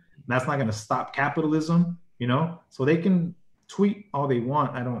center. That's not going to stop capitalism. You know, so they can tweet all they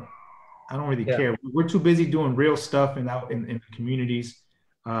want. I don't really care. We're too busy doing real stuff and out in communities,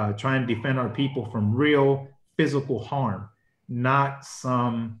 trying to defend our people from real physical harm, not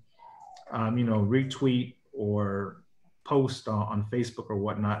some, retweet or post on Facebook or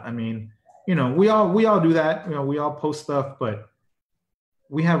whatnot. I mean, we all do that. We all post stuff, but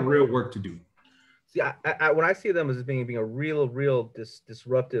we have real work to do. See, when I see them as being a real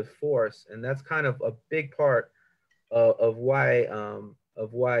disruptive force, and that's kind of a big part of why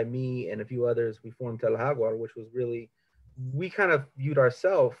me and a few others, we formed Telejaguar, which was really, we kind of viewed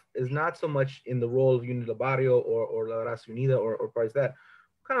ourselves as not so much in the role of Unidad Barrio or La Raza Unida or parts that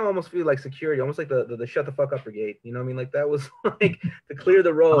kind of almost feel like security, almost like the shut the fuck up brigade. You know what I mean? Like that was like to clear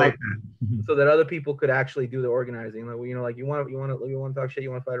the road like so that other people could actually do the organizing. Like, like you want to talk shit, you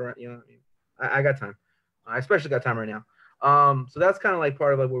want to fight around, I got time. I especially got time right now. So that's kind of like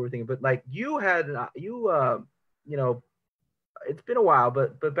part of like what we're thinking. But like you had it's been a while,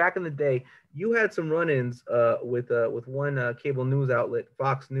 but back in the day, you had some run-ins with one cable news outlet,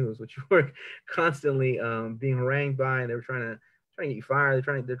 Fox News, which you were constantly being harangued by, and they were trying to get you fired. They're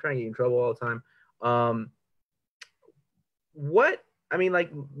trying to get you in trouble all the time.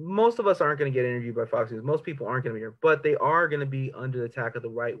 Like most of us aren't going to get interviewed by Fox News. Most people aren't going to be here, but they are going to be under the attack of the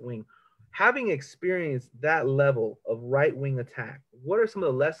right wing. Having experienced that level of right wing attack, what are some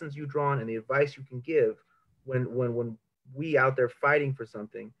of the lessons you've drawn and the advice you can give when we out there fighting for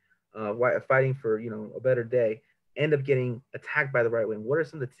something, fighting for a better day, end up getting attacked by the right wing? What are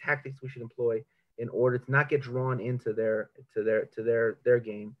some of the tactics we should employ in order to not get drawn into their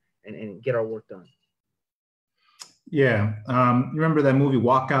game and get our work done? Yeah, you remember that movie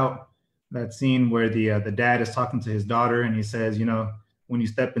Walkout? That scene where the dad is talking to his daughter and he says, when you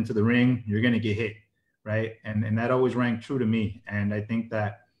step into the ring, you're gonna get hit, right? And that always rang true to me. And I think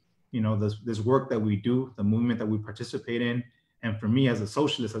that this work that we do, the movement that we participate in, and for me as a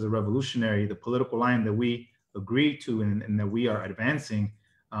socialist, as a revolutionary, the political line that we agree to and that we are advancing,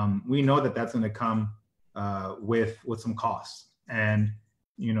 we know that that's going to come with some costs. And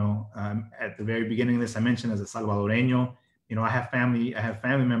at the very beginning of this, I mentioned as a Salvadoreño, I have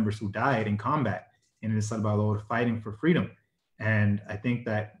family members who died in combat in El Salvador fighting for freedom. And I think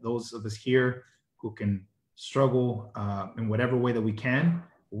that those of us here who can struggle in whatever way that we can,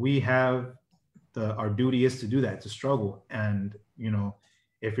 we have our duty is to do that, to struggle. And,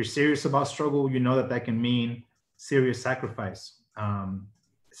 if you're serious about struggle, that can mean serious sacrifice,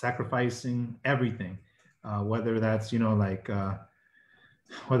 sacrificing everything, whether that's,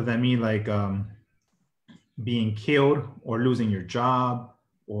 whether that mean like being killed or losing your job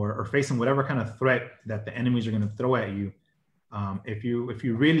or facing whatever kind of threat that the enemies are going to throw at you. If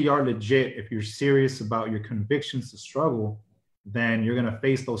you really are legit, if you're serious about your convictions to struggle, then you're going to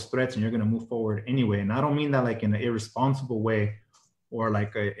face those threats and you're going to move forward anyway. And I don't mean that like in an irresponsible way or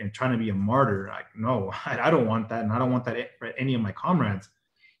like in trying to be a martyr. Like, no, I don't want that. And I don't want that for any of my comrades.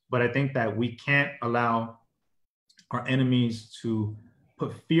 But I think that we can't allow our enemies to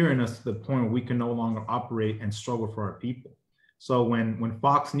put fear in us to the point where we can no longer operate and struggle for our people. So when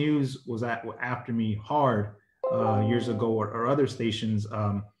Fox News was after me hard years ago or other stations,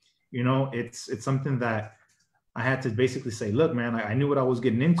 it's something that I had to basically say, look, man, I knew what I was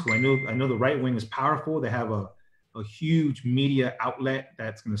getting into. I know the right wing is powerful. They have a huge media outlet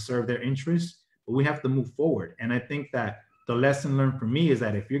that's going to serve their interests, but we have to move forward. And I think that the lesson learned for me is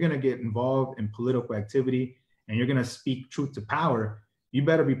that if you're going to get involved in political activity and you're going to speak truth to power, you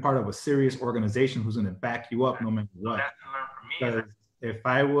better be part of a serious organization who's going to back you up no matter what. Because if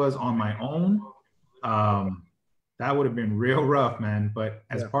I was on my own, that would have been real rough, man. But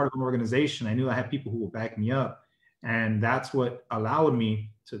as part of an organization, I knew I had people who would back me up. And that's what allowed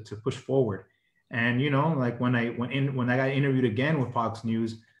me to push forward. And, like when I got interviewed again with Fox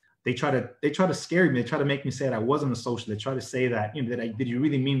News, they try to scare me. They try to make me say that I wasn't a socialist. They try to say that, did you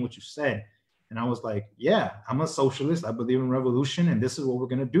really mean what you said? And I was like, yeah, I'm a socialist. I believe in revolution, and this is what we're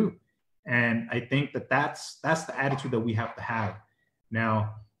going to do. And I think that that's the attitude that we have to have.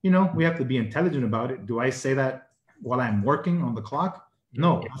 Now, we have to be intelligent about it. Do I say that while I'm working on the clock?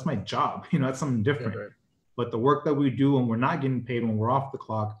 No, that's my job. That's something different. Yeah, right. But the work that we do when we're not getting paid, when we're off the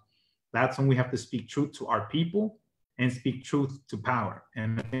clock, that's when we have to speak truth to our people and speak truth to power.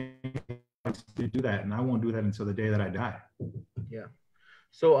 And I think to do that, and I won't do that until the day that I die. Yeah.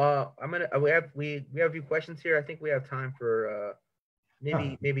 So we have a few questions here. I think we have time for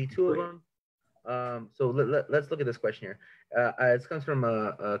Yeah. maybe two of them. So let's look at this question here. It comes from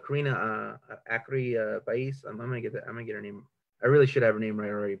Karina Acri Pais. I'm gonna get that. I'm gonna get her name. I really should have her name right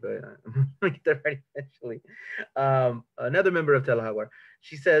already, but I'm gonna get that right eventually. Another member of Telejaguar.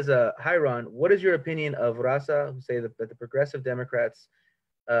 She says, "Hi Ron, what is your opinion of Raza who say that the progressive Democrats,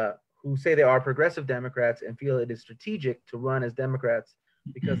 who say they are progressive Democrats and feel it is strategic to run as Democrats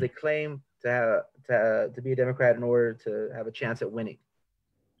because they claim to be a Democrat in order to have a chance at winning?"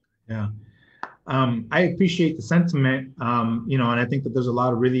 Yeah. I appreciate the sentiment, and I think that there's a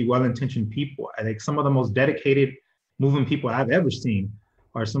lot of really well-intentioned people. I think some of the most dedicated movement people I've ever seen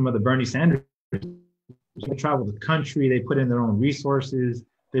are some of the Bernie Sanders. They travel the country, they put in their own resources,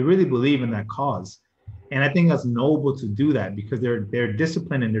 they really believe in that cause. And I think that's noble to do that because they're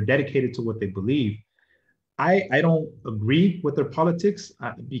disciplined and they're dedicated to what they believe. I don't agree with their politics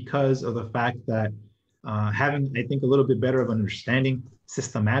because of the fact that having, I think, a little bit better of understanding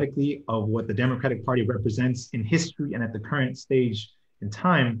systematically of what the Democratic Party represents in history and at the current stage in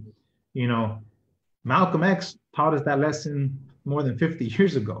time, Malcolm X taught us that lesson more than 50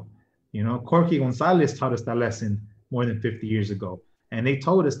 years ago. Corky Gonzalez taught us that lesson more than 50 years ago. And they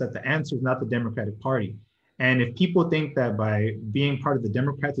told us that the answer is not the Democratic Party. And if people think that by being part of the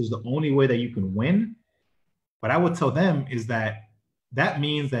Democrats is the only way that you can win, what I would tell them is that that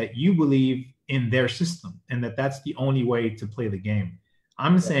means that you believe in their system and that that's the only way to play the game.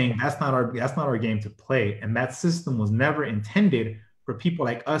 I'm saying that's not our game to play, and that system was never intended for people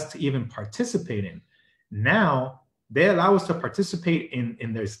like us to even participate in. Now they allow us to participate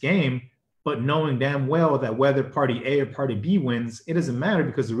in this game, but knowing damn well that whether party A or party B wins, it doesn't matter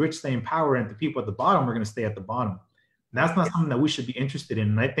because the rich stay in power and the people at the bottom are going to stay at the bottom. And that's not something that we should be interested in.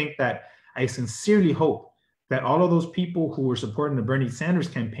 And I think that I sincerely hope that all of those people who were supporting the Bernie Sanders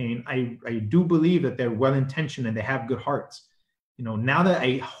campaign, I do believe that they're well-intentioned and they have good hearts. Now that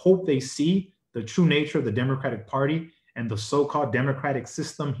I hope they see the true nature of the Democratic Party and the so-called democratic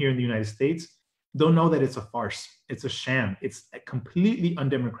system here in the United States, they'll know that it's a farce. It's a sham. It's completely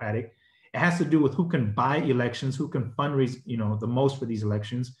undemocratic. It has to do with who can buy elections, who can fundraise, the most for these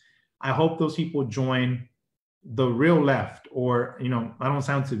elections. I hope those people join the real left, or, I don't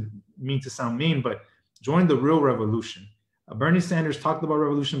sound mean, but join the real revolution. Bernie Sanders talked about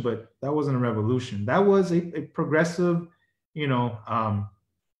revolution, but that wasn't a revolution. That was a progressive,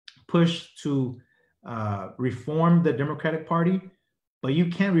 push to reform the Democratic Party. But you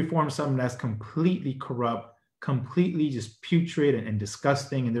can't reform something that's completely corrupt, completely just putrid and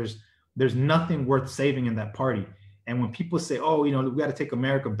disgusting. And there's nothing worth saving in that party. And when people say, oh, we got to take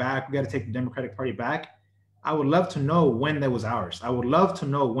America back, we got to take the Democratic Party back, I would love to know when that was ours. I would love to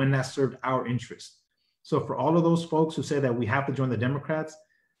know when that served our interest. So for all of those folks who say that we have to join the Democrats,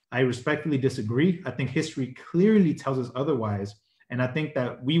 I respectfully disagree. I think history clearly tells us otherwise. And I think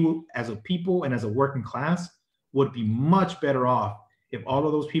that we will, as a people and as a working class, would be much better off if all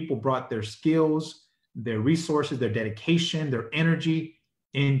of those people brought their skills, their resources, their dedication, their energy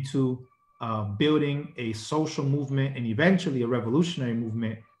into building a social movement and eventually a revolutionary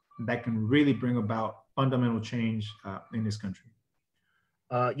movement that can really bring about fundamental change in this country.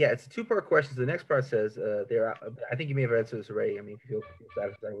 It's a two-part question. So the next part says I think you may have answered this already. I mean, if you feel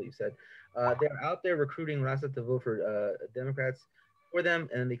satisfied with what you said, they're out there recruiting Raza to vote for Democrats for them,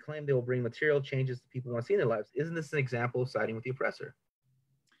 and they claim they will bring material changes that people want to see in their lives. Isn't this an example of siding with the oppressor?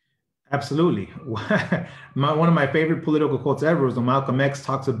 Absolutely. One of my favorite political quotes ever was when Malcolm X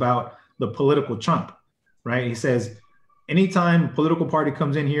talks about the political chump, right? He says, anytime a political party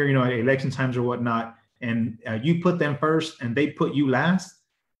comes in here, at election times or whatnot, and you put them first and they put you last,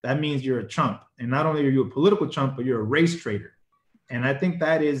 that means you're a chump. And not only are you a political chump, but you're a race traitor. And I think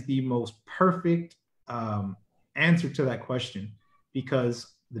that is the most perfect answer to that question,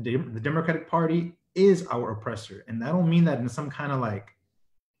 because the Democratic Party is our oppressor. And I don't mean that in some kind of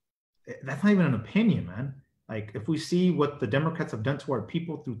that's not even an opinion, man. Like, if we see what the Democrats have done to our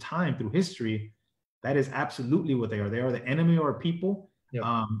people through time, through history, that is absolutely what they are. They are the enemy of our people. Yep.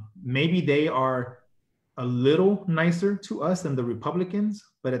 Maybe they are a little nicer to us than the Republicans,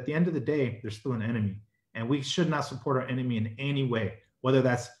 but at the end of the day, they're still an enemy. And we should not support our enemy in any way, whether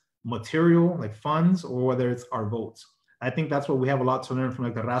that's material, like funds, or whether it's our votes. I think that's what we have a lot to learn from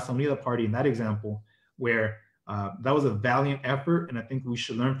the Raza Unida party in that example, where that was a valiant effort. And I think we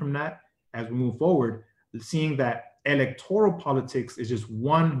should learn from that as we move forward, seeing that electoral politics is just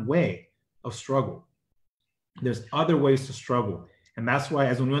one way of struggle. There's other ways to struggle. And that's why,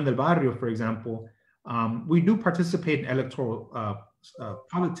 as Unión del Barrio, for example, we do participate in electoral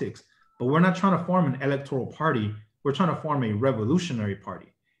politics, but we're not trying to form an electoral party. We're trying to form a revolutionary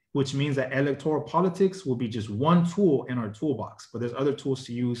party, which means that electoral politics will be just one tool in our toolbox, but there's other tools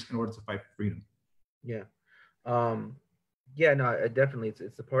to use in order to fight for freedom. Yeah. Yeah, no, definitely.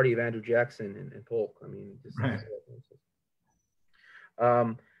 It's the party of Andrew Jackson and Polk. I mean, Right.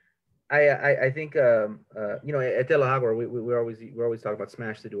 I think you know, at De La Água we're always talking about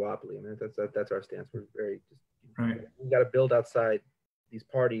smash the duopoly. I mean, that's our stance. We're very just right. We got to build outside these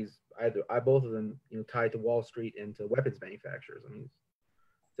parties, both of them, you know, tied to Wall Street and to weapons manufacturers. I mean,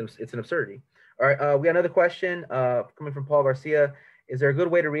 it's an absurdity. All right, we got another question coming from Paul Garcia. Is there a good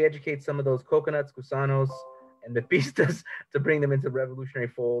way to re-educate some of those coconuts, gusanos, and mepistas to bring them into the revolutionary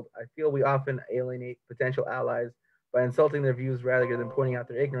fold? I feel we often alienate potential allies by insulting their views rather than pointing out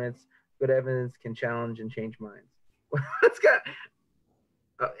their ignorance. Good evidence can challenge and change minds. It's got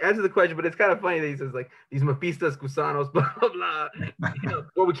answer the question, but it's kind of funny that he says like these mepistas, gusanos, blah blah blah. You know,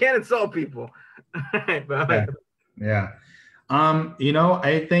 well, we can't insult people. Yeah. You know,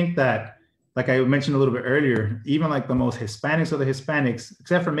 I think that, like I mentioned a little bit earlier, even like the most Hispanics of the Hispanics,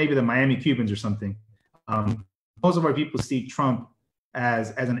 except for maybe the Miami Cubans or something, most of our people see Trump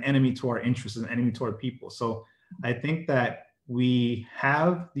as an enemy to our interests, an enemy to our people. So I think that we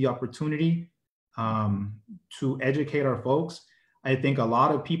have the opportunity to educate our folks. I think a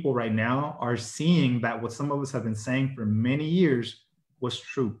lot of people right now are seeing that what some of us have been saying for many years was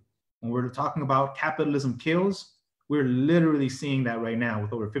true. When we're talking about capitalism kills, we're literally seeing that right now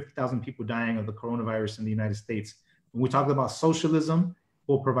with over 50,000 people dying of the coronavirus in the United States. When we talk about socialism,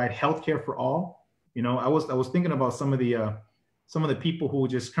 will provide healthcare for all. You know, I was thinking about some of the people who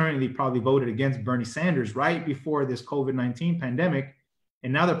just currently probably voted against Bernie Sanders right before this COVID-19 pandemic,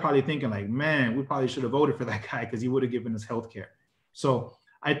 and now they're probably thinking like, man, we probably should have voted for that guy because he would have given us healthcare. So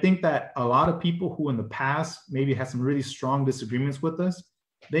I think that a lot of people who in the past maybe had some really strong disagreements with us,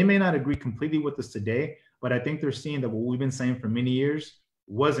 they may not agree completely with us today, but I think they're seeing that what we've been saying for many years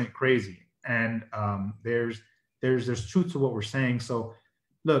wasn't crazy. And there's truth to what we're saying. So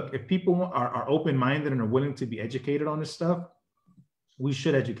look, if people are open-minded and are willing to be educated on this stuff, we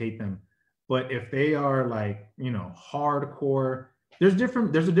should educate them. But if they are like, you know, hardcore, there's a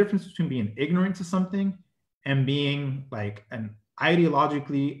difference between being ignorant to something and being like an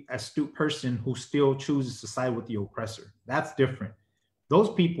ideologically astute person who still chooses to side with the oppressor. That's different. Those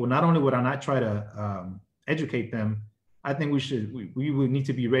people, not only would I not try to educate them, I think we would need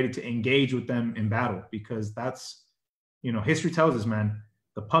to be ready to engage with them in battle, because that's, you know, history tells us, man,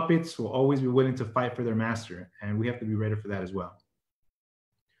 the puppets will always be willing to fight for their master, and we have to be ready for that as well.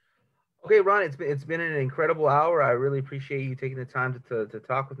 Okay, Ron, it's been an incredible hour. I really appreciate you taking the time to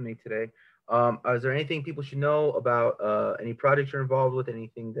talk with me today. Is there anything people should know about any projects you're involved with,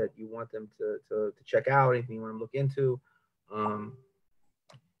 anything that you want them to check out, anything you want to look into?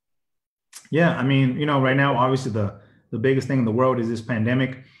 Yeah, I mean, you know, right now, obviously the biggest thing in the world is this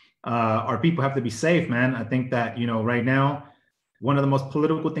pandemic. Our people have to be safe, man. I think that, you know, right now, one of the most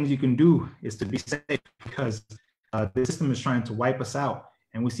political things you can do is to be safe, because the system is trying to wipe us out.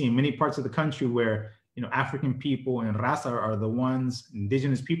 And we see in many parts of the country where, you know, African people and Raza are the ones,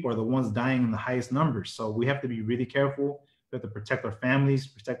 indigenous people are the ones dying in the highest numbers. So we have to be really careful. We have to protect our families,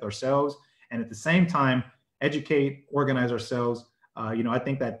 protect ourselves, and at the same time, educate, organize ourselves. You know, I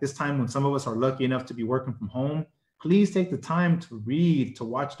think that this time when some of us are lucky enough to be working from home, please take the time to read, to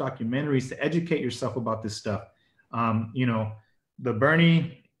watch documentaries, to educate yourself about this stuff. You know, the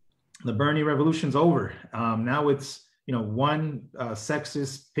Bernie revolution's over. Now it's, you know, one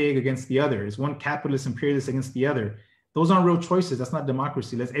sexist pig against the other. It's one capitalist imperialist against the other. Those aren't real choices. That's not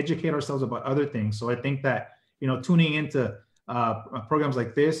democracy. Let's educate ourselves about other things. So I think that, you know, tuning into programs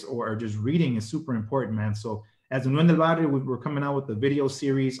like this or just reading is super important, man. So as in del Barrio, we're coming out with a video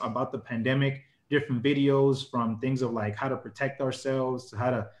series about the pandemic, different videos from things of like how to protect ourselves, to how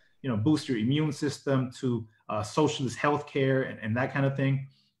to, you know, boost your immune system, to socialist healthcare and that kind of thing.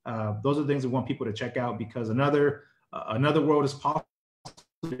 Those are things we want people to check out, because another world is possible.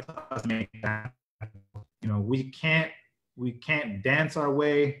 You know, we can't dance our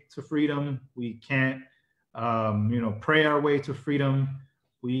way to freedom. We can't, you know, pray our way to freedom.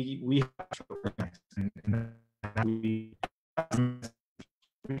 We have to organize,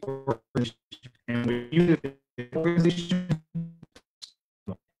 and we use the organization.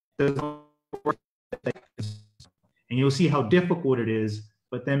 And you'll see how difficult it is,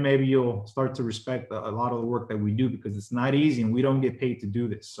 but then maybe you'll start to respect a lot of the work that we do, because it's not easy and we don't get paid to do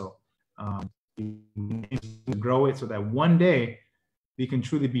this. So we need to grow it so that one day we can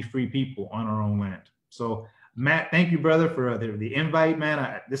truly be free people on our own land. So Matt, thank you, brother, for the invite,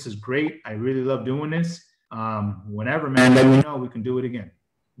 man. This is great. I really love doing this. Whenever, man, let me know, we can do it again.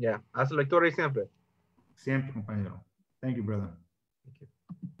 Yeah, hasta la victoria siempre. Siempre, compañero. Thank you, brother. Thank you.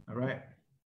 All right.